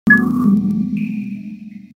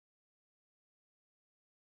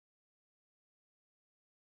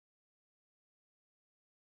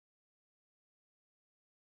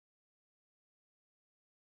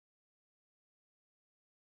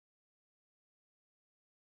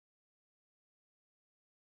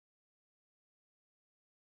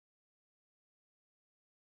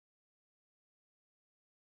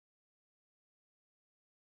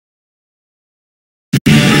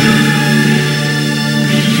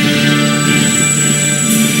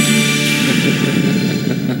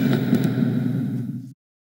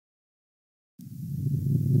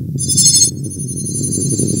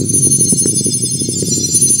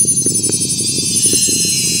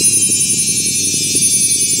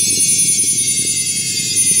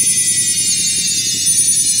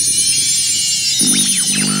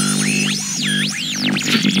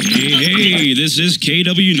Hey, this is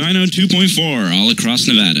KW 902.4 all across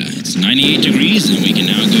Nevada. It's 98 degrees and we can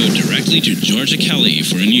now go directly to Georgia Kelly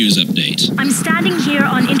for a news update. I'm standing here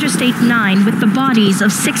on Interstate 9 with the bodies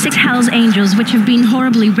of 6 Hells Angels which have been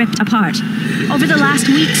horribly ripped apart. Over the last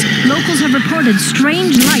weeks, locals have reported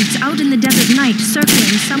strange lights out in the dead of night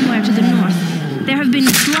circling somewhere to the north. There have been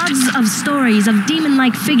floods of stories of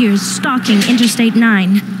demon-like figures stalking Interstate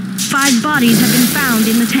 9. 5 bodies have been found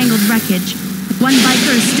in the tangled wreckage. One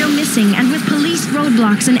biker is still missing, and with police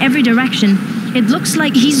roadblocks in every direction, it looks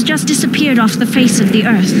like he's just disappeared off the face of the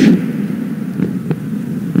earth.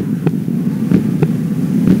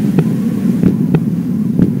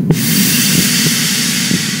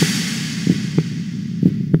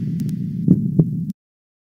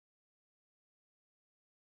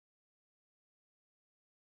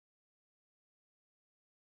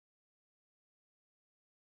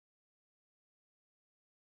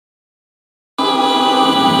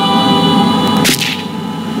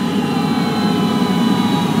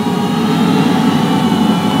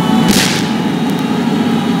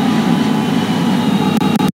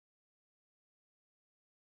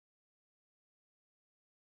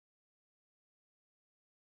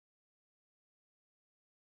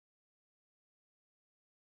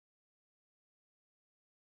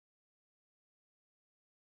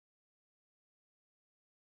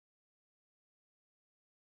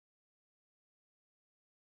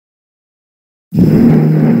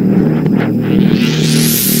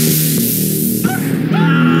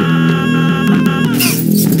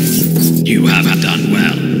 You have done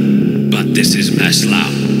well, but this is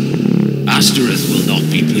Meslau. Asterith will not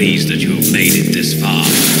be pleased that you have made it this far.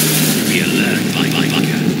 Be alert, biker.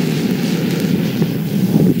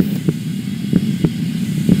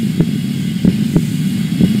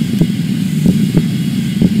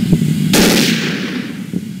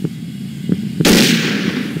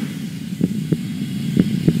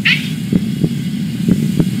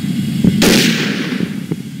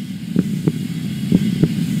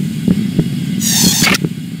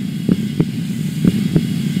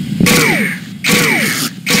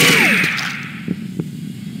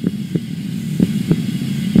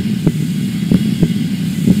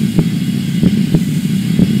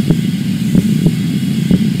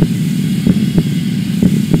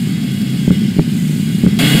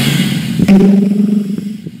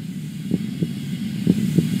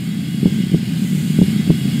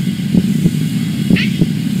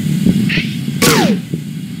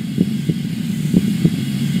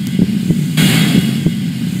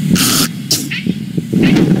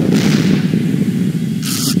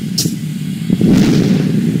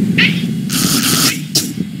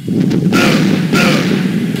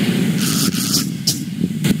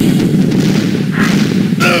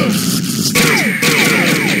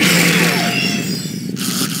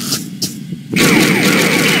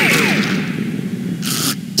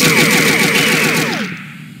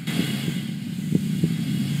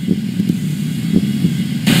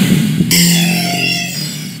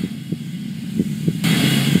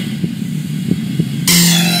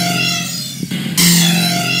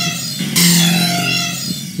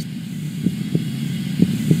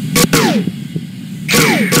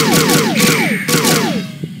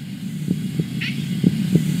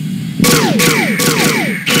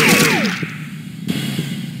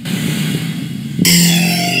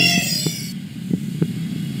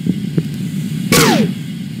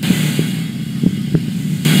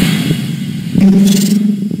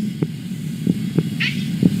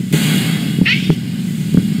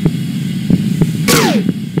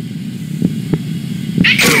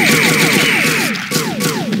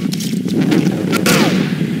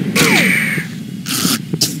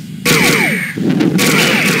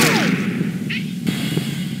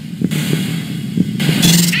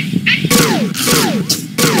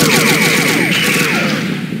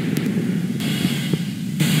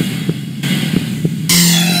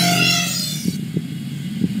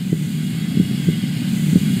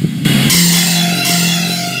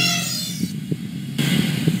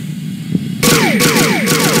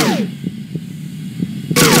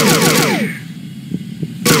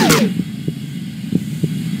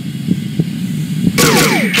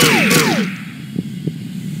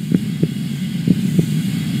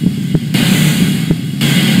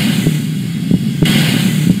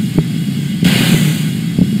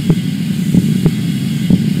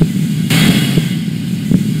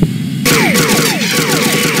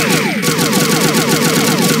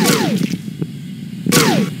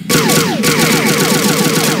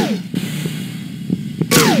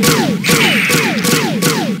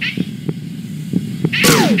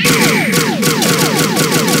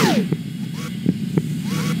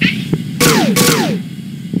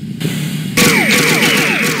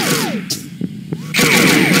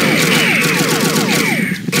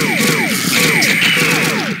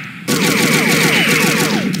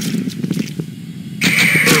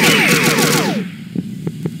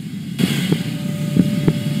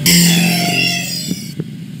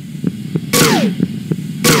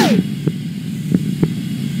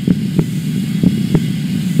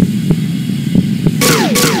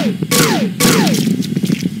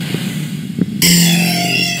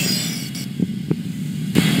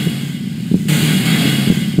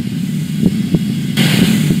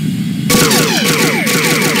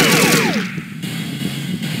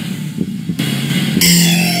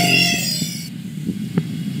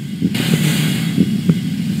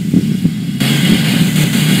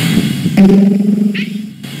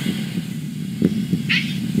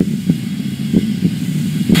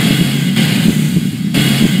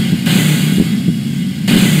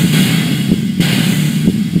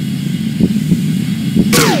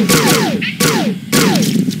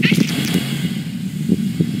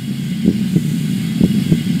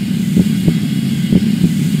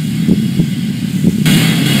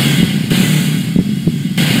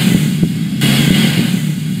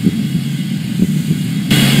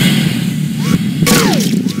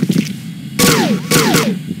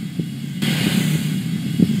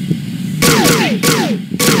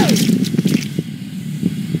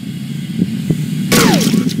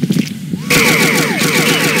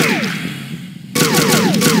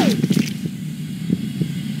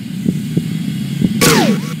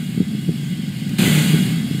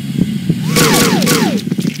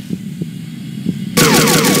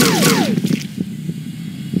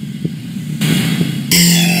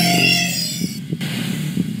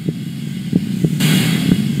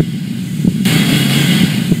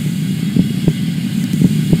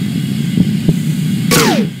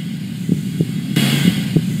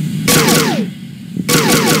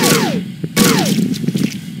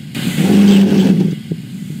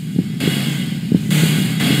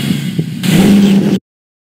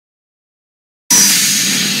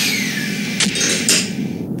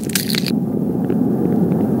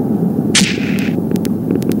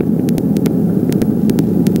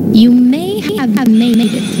 You may have made it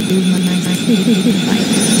through my fight,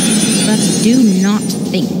 but do not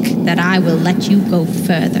think that I will let you go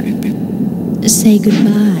further. Say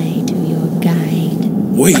goodbye to your guide.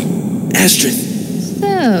 Wait, Astrith!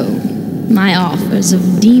 So, my offers of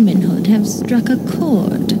demonhood have struck a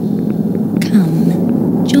chord.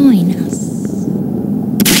 Come, join us.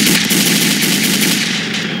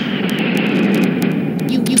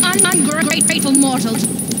 You ungrateful mortals!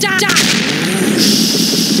 Die!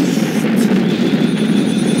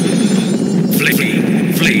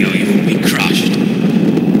 Flee or you will be crushed.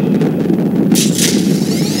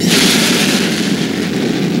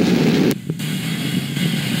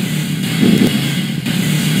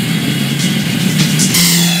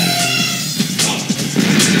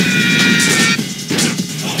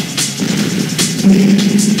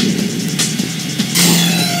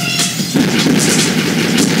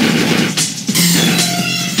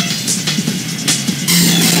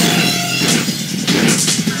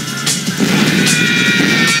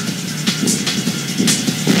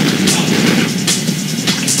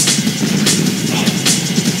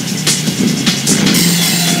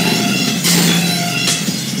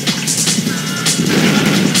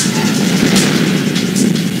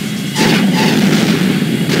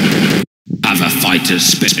 Fighter's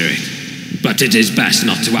spirit, but it is best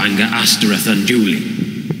not to anger Astaroth unduly.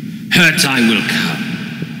 Her time will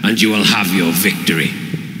come, and you will have your victory.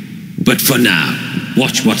 But for now,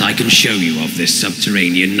 watch what I can show you of this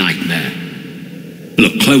subterranean nightmare.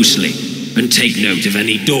 Look closely, and take note of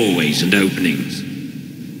any doorways and openings.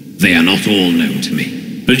 They are not all known to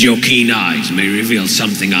me, but your keen eyes may reveal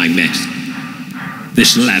something I missed.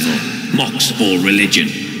 This level mocks all religion,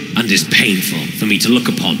 and is painful for me to look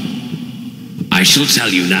upon. I shall tell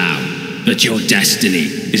you now that your destiny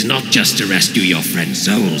is not just to rescue your friend's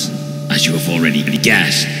souls, as you have already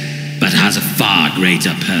guessed, but has a far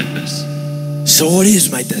greater purpose. So what is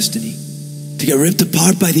my destiny? To get ripped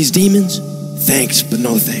apart by these demons? Thanks, but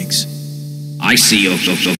no thanks. I see your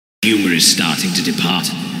humor is starting to depart.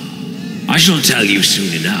 I shall tell you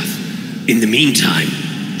soon enough. In the meantime,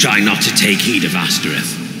 try not to take heed of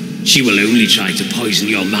Astaroth. She will only try to poison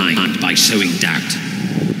your mind by sowing doubt.